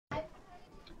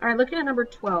All right, looking at number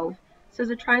 12, it says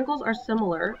the triangles are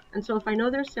similar, and so if I know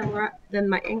they're similar, then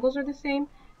my angles are the same,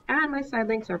 and my side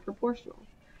lengths are proportional.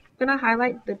 I'm going to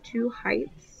highlight the two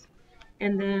heights,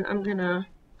 and then I'm going to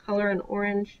color in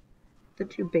orange the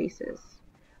two bases.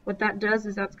 What that does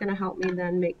is that's going to help me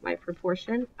then make my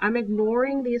proportion. I'm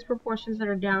ignoring these proportions that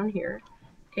are down here.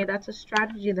 Okay, that's a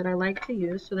strategy that I like to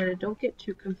use so that I don't get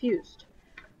too confused.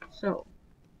 So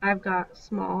I've got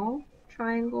small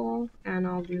triangle and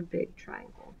I'll do big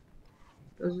triangle.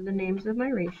 Those are the names of my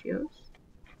ratios.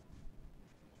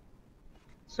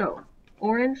 So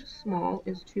orange small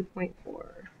is 2.4.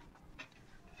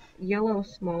 Yellow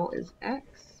small is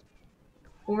x.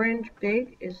 Orange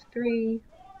big is 3.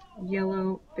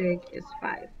 Yellow big is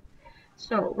 5.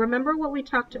 So remember what we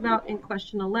talked about in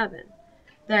question 11,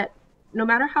 that no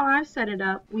matter how I set it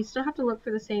up, we still have to look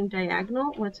for the same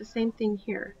diagonal. Well, it's the same thing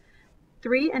here.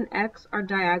 3 and x are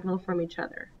diagonal from each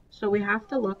other. So we have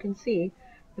to look and see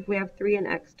if we have 3 and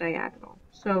x diagonal.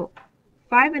 So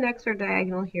 5 and x are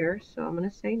diagonal here, so I'm going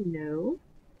to say no.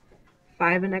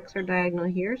 5 and x are diagonal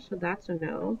here, so that's a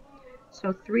no.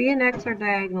 So 3 and x are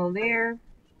diagonal there,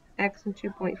 x and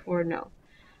 2.4, no.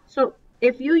 So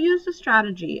if you use the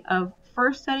strategy of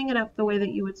first setting it up the way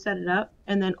that you would set it up,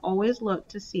 and then always look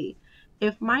to see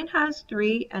if mine has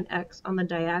 3 and x on the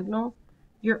diagonal,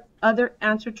 your other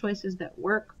answer choices that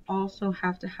work also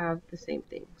have to have the same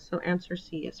thing. So answer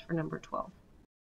C is for number 12.